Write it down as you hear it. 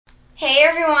Hey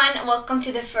everyone, welcome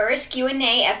to the first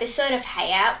Q&A episode of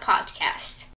Hayat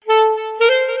Podcast.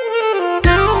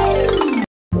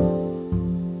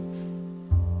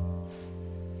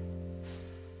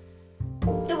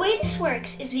 The way this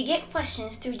works is we get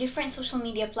questions through different social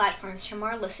media platforms from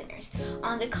our listeners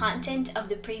on the content of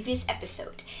the previous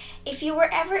episode. If you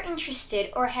were ever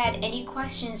interested or had any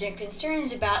questions or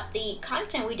concerns about the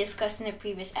content we discussed in the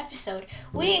previous episode,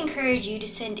 we encourage you to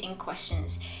send in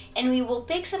questions, and we will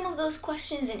pick some of those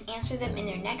questions and answer them in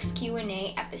our next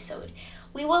Q&A episode.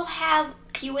 We will have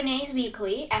Q&As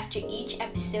weekly after each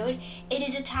episode. It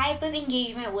is a type of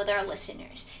engagement with our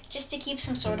listeners, just to keep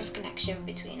some sort of connection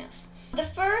between us. The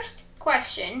first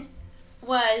question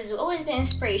was, what was the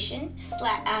inspiration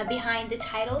behind the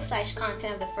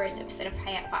title/content of the first episode of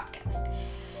Hayat Podcast?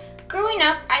 Growing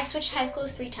up, I switched high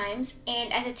schools 3 times,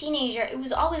 and as a teenager, it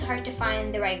was always hard to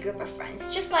find the right group of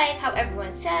friends, just like how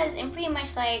everyone says, and pretty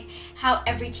much like how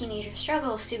every teenager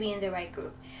struggles to be in the right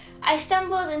group. I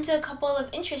stumbled into a couple of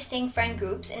interesting friend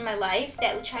groups in my life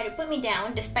that would try to put me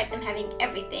down despite them having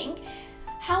everything.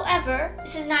 However,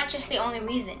 this is not just the only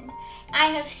reason. I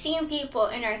have seen people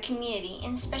in our community,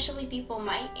 and especially people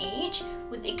my age,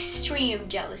 with extreme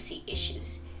jealousy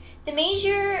issues. The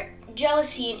major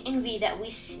jealousy and envy that we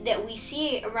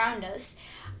see around us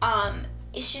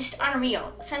is just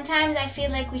unreal. Sometimes I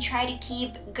feel like we try to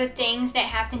keep good things that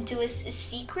happen to us a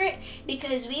secret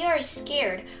because we are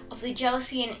scared of the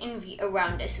jealousy and envy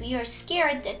around us. We are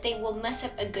scared that they will mess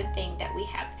up a good thing that we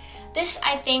have. This,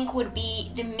 I think, would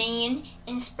be the main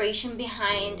inspiration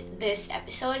behind this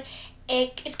episode.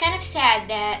 It's kind of sad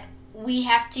that we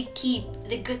have to keep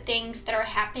the good things that are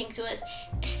happening to us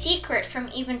a secret from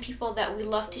even people that we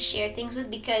love to share things with,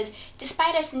 because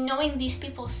despite us knowing these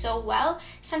people so well,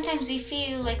 sometimes we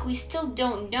feel like we still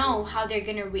don't know how they're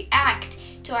gonna react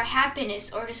to our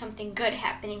happiness or to something good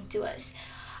happening to us.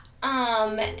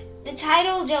 The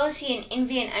title, Jealousy and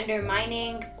Envy and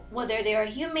Undermining, whether they are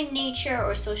human nature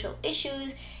or social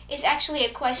issues, is actually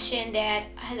a question that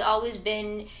has always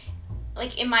been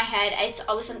in my head. It's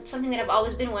always something that I've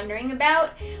always been wondering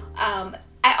about.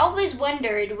 I always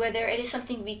wondered whether it is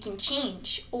something we can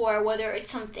change or whether it's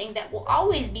something that will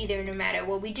always be there no matter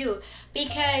what we do.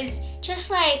 Because just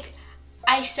like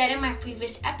I said in my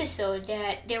previous episode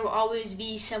that there will always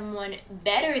be someone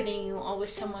better than you,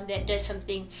 always someone that does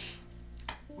something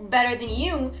better than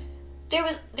you, there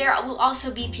will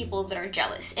also be people that are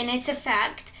jealous, and it's a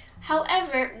fact.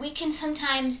 However, we can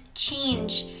sometimes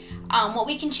change. What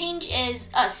we can change is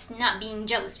us not being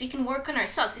jealous. We can work on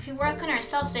ourselves. If we work on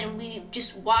ourselves and we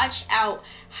just watch out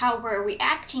how we're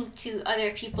reacting to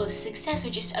other people's success or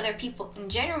just other people in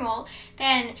general,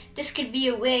 then this could be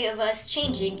a way of us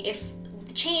changing. If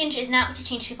the change is not to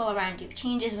change people around you,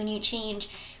 change is when you change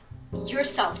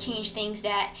yourself, change things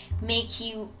that make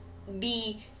you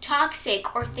be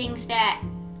toxic or things that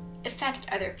affect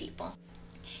other people.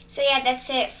 So yeah, that's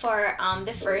it for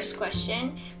the first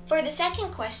question. For the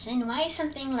second question, why is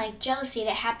something like jealousy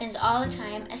that happens all the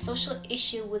time a social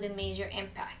issue with a major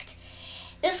impact?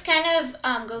 This kind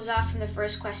of goes off from the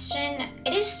first question.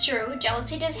 It is true,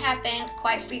 jealousy does happen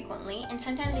quite frequently, and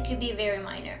sometimes it could be very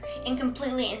minor and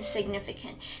completely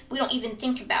insignificant. We don't even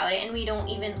think about it, and we don't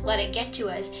even let it get to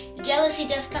us. Jealousy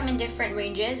does come in different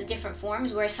ranges, different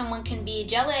forms, where someone can be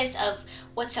jealous of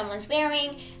what someone's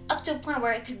wearing, up to a point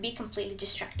where it could be completely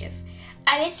destructive.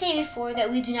 I did say before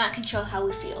that we do not control how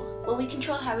we feel, but we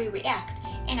control how we react,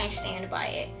 and I stand by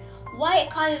it. Why it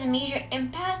causes a major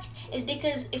impact is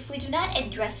because if we do not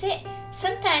address it,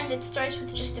 sometimes it starts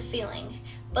with just a feeling,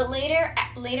 but later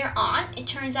on it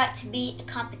turns out to be a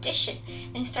competition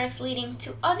and starts leading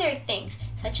to other things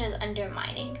such as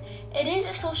undermining. It is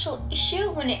a social issue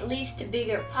when it leads to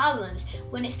bigger problems,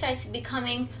 when it starts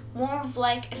becoming more of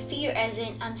like a fear, as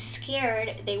in I'm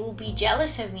scared they will be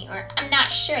jealous of me, or I'm not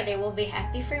sure they will be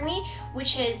happy for me,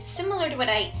 which is similar to what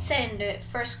I said in the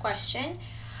first question.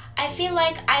 I feel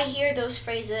like I hear those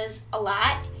phrases a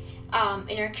lot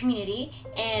in our community,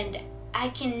 and I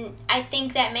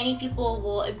think that many people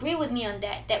will agree with me on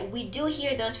that we do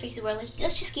hear those phrases where let's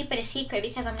just keep it a secret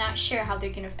because I'm not sure how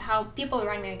people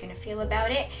around me are gonna feel about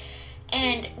it.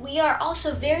 And we are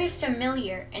also very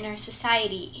familiar in our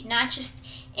society, not just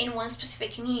in one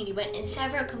specific community, but in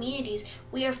several communities,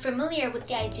 we are familiar with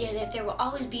the idea that there will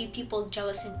always be people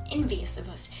jealous and envious of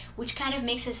us, which kind of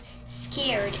makes us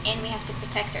scared, and we have to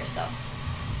protect ourselves.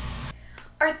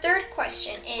 Our third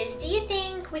question is, do you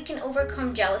think we can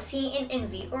overcome jealousy and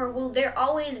envy, or will there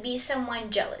always be someone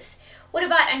jealous? What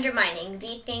about undermining? Do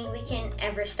you think we can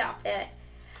ever stop that?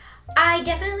 I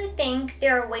definitely think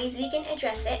there are ways we can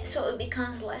address it so it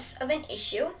becomes less of an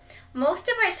issue. Most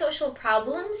of our social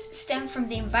problems stem from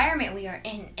the environment we are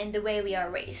in and the way we are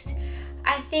raised.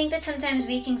 I think that sometimes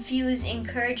we confuse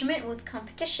encouragement with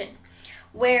competition,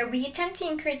 where we attempt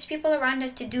to encourage people around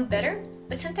us to do better,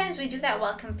 but sometimes we do that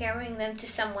while comparing them to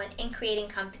someone and creating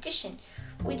competition,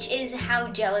 which is how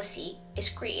jealousy is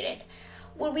created.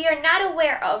 What we are not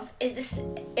aware of is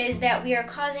that we are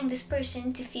causing this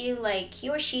person to feel like he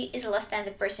or she is less than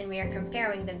the person we are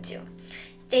comparing them to.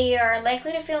 They are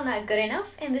likely to feel not good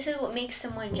enough, and this is what makes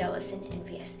someone jealous and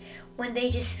envious. When they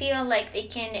just feel like they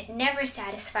can never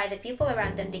satisfy the people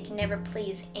around them, they can never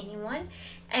please anyone.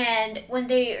 And when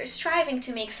they are striving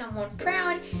to make someone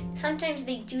proud, sometimes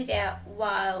they do that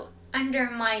while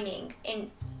undermining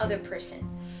an other person.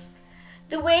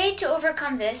 The way to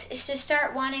overcome this is to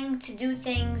start wanting to do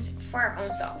things for our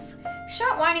own self.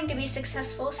 Start wanting to be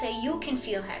successful so you can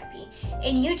feel happy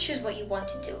and you choose what you want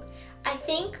to do. I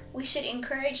think we should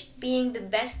encourage being the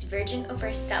best version of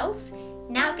ourselves,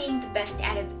 not being the best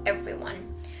out of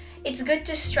everyone. It's good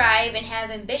to strive and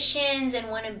have ambitions and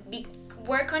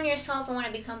work on yourself and want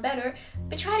to become better,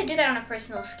 but try to do that on a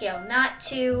personal scale, not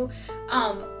to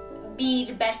be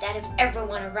the best out of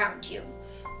everyone around you.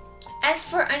 As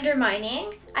for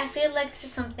undermining, I feel like this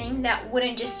is something that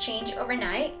wouldn't just change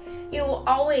overnight. You will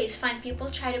always find people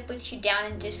try to put you down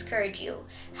and discourage you.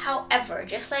 However,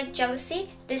 just like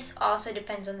jealousy, this also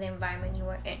depends on the environment you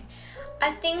are in.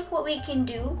 I think what we can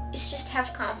do is just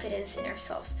have confidence in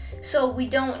ourselves. So we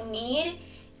don't need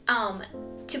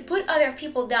to put other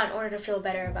people down in order to feel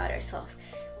better about ourselves.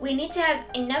 We need to have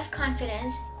enough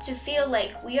confidence to feel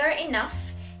like we are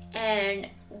enough and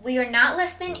we are not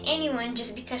less than anyone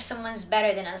just because someone's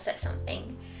better than us at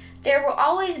something. There will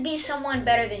always be someone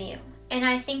better than you. And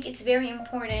I think it's very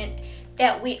important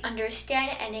that we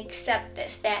understand and accept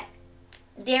this, that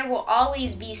there will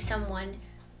always be someone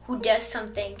who does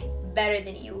something better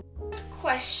than you.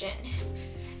 Question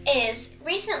is,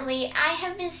 recently I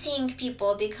have been seeing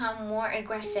people become more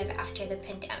aggressive after the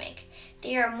pandemic.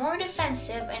 They are more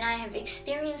defensive, and I have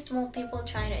experienced more people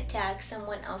trying to attack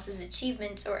someone else's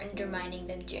achievements or undermining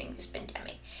them during this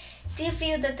pandemic. Do you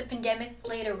feel that the pandemic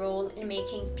played a role in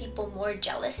making people more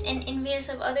jealous and envious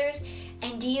of others?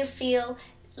 And do you feel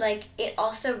like it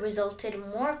also resulted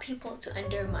more people to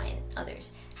undermine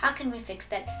others? How can we fix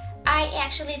that? I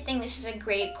actually think this is a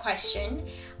great question.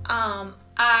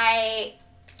 I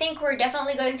think we're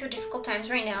definitely going through difficult times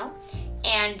right now,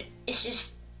 and it's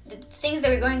just the things that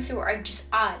we're going through are just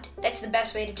odd. That's the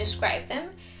best way to describe them.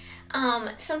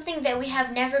 Something that we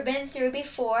have never been through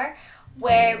before,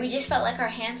 where we just felt like our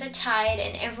hands are tied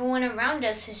and everyone around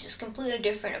us has just completely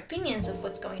different opinions of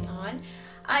what's going on.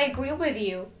 I agree with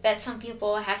you that some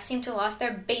people have seemed to lost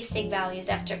their basic values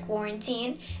after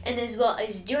quarantine, and as well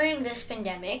as during this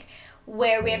pandemic,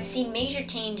 where we have seen major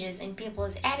changes in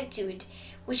people's attitude,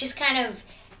 which is kind of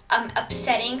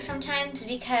upsetting sometimes,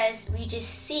 because we just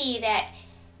see that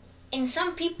in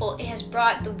some people it has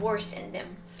brought the worst in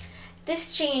them.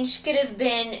 This change could have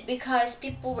been because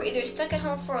people were either stuck at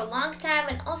home for a long time,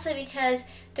 and also because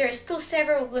there are still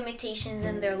several limitations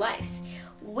in their lives.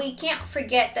 We can't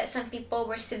forget that some people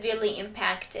were severely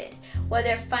impacted,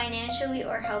 whether financially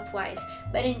or health-wise.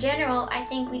 But in general, I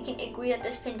think we can agree that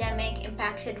this pandemic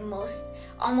impacted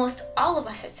almost all of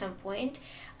us at some point.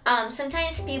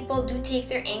 Sometimes people do take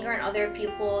their anger on other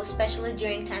people, especially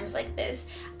during times like this.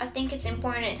 I think it's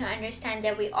important to understand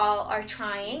that we all are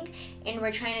trying, and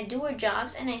we're trying to do our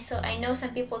jobs. And I know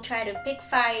some people try to pick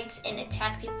fights and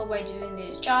attack people by doing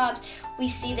their jobs. We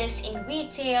see this in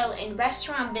retail, in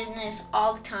restaurant business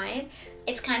all the time.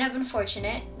 It's kind of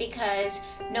unfortunate because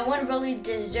no one really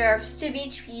deserves to be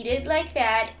treated like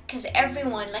that, because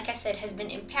everyone, like I said, has been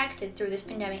impacted through this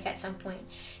pandemic at some point.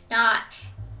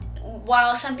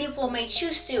 While some people may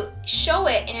choose to show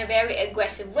it in a very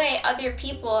aggressive way, other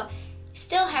people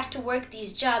still have to work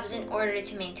these jobs in order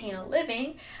to maintain a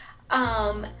living.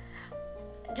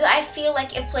 Do I feel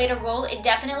like it played a role? It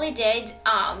definitely did.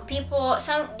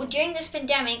 During this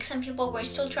pandemic, some people were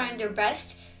still trying their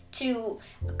best to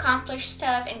accomplish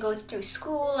stuff and go through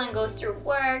school and go through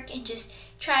work and just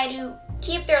try to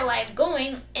keep their life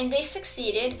going, and they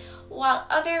succeeded, while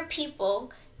other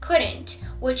people couldn't,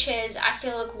 which is, I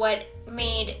feel like, what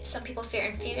made some people feel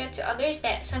inferior to others,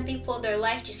 that some people, their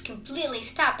life just completely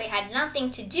stopped. They had nothing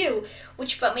to do,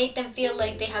 which made them feel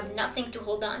like they have nothing to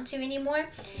hold on to anymore.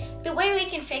 The way we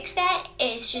can fix that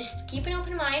is just keep an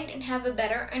open mind and have a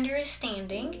better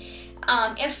understanding.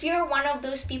 If you're one of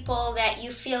those people that you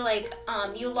feel like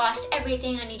you lost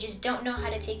everything and you just don't know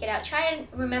how to take it out, try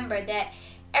to remember that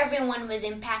everyone was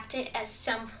impacted at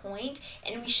some point,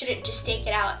 and we shouldn't just take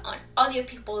it out on other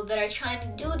people that are trying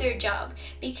to do their job,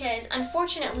 because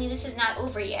unfortunately this is not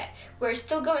over yet. We're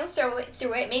still going through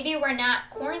it. Maybe we're not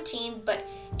quarantined, but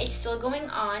it's still going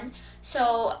on.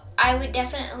 So I would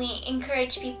definitely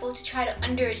encourage people to try to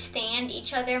understand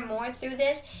each other more through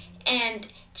this, and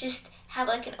just have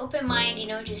like an open mind,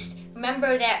 just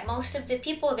remember that most of the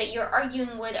people that you're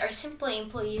arguing with are simply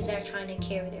employees that are trying to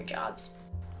carry their jobs.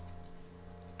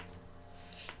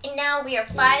 And now we are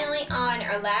finally on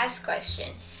our last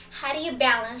question. How do you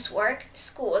balance work,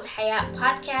 school, Hayat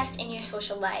podcast, and your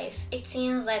social life? It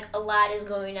seems like a lot is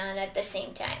going on at the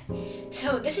same time.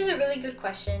 So this is a really good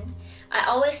question. I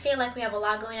always feel like we have a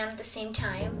lot going on at the same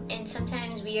time, and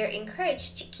sometimes we are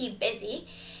encouraged to keep busy,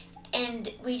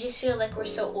 and we just feel like we're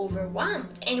so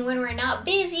overwhelmed. And when we're not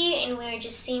busy and we're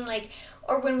just seeing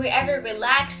or when we're ever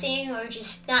relaxing or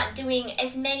just not doing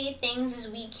as many things as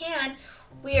we can,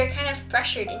 we are kind of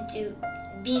pressured into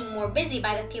being more busy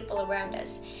by the people around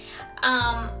us.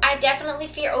 I definitely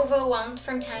feel overwhelmed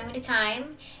from time to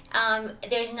time.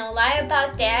 There's no lie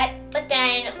about that. But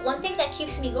then one thing that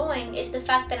keeps me going is the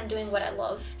fact that I'm doing what I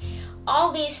love.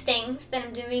 All these things that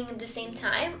I'm doing at the same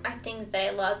time are things that I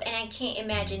love, and I can't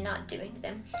imagine not doing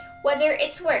them. Whether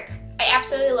it's work, I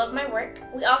absolutely love my work.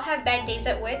 We all have bad days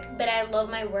at work, but I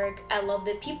love my work. I love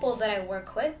the people that I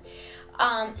work with.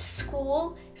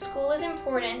 School is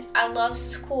important. I love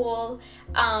school.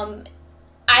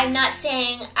 I'm not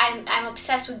saying I'm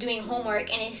obsessed with doing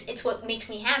homework and it's what makes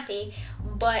me happy,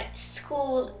 but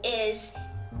school is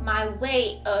my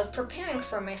way of preparing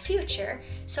for my future.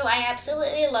 So I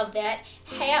absolutely love that.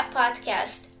 Hayat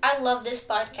podcast, I love this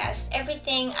podcast.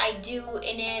 Everything I do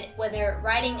in it, whether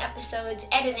writing episodes,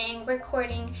 editing,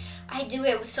 recording, I do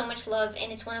it with so much love,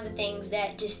 and it's one of the things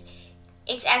that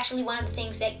it's actually one of the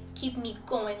things that keep me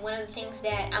going, one of the things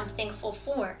that I'm thankful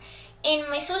for. In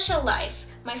my social life,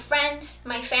 my friends,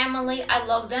 my family, I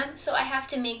love them, so I have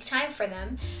to make time for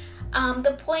them.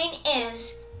 The point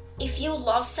is, if you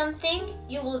love something,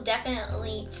 you will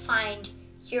definitely find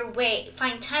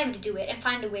time to do it and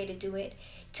find a way to do it.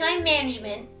 Time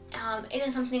management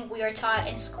isn't something we are taught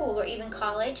in school or even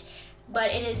college,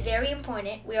 but it is very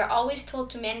important. We are always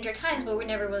told to manage our times, but we're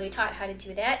never really taught how to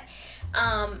do that.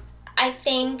 I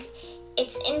think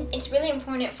it's really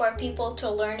important for people to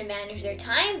learn to manage their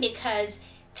time, because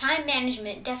time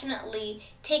management definitely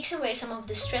takes away some of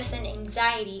the stress and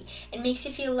anxiety and makes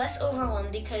you feel less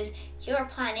overwhelmed because you're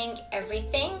planning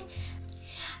everything.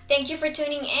 Thank you for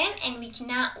tuning in, and we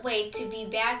cannot wait to be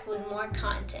back with more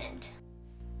content.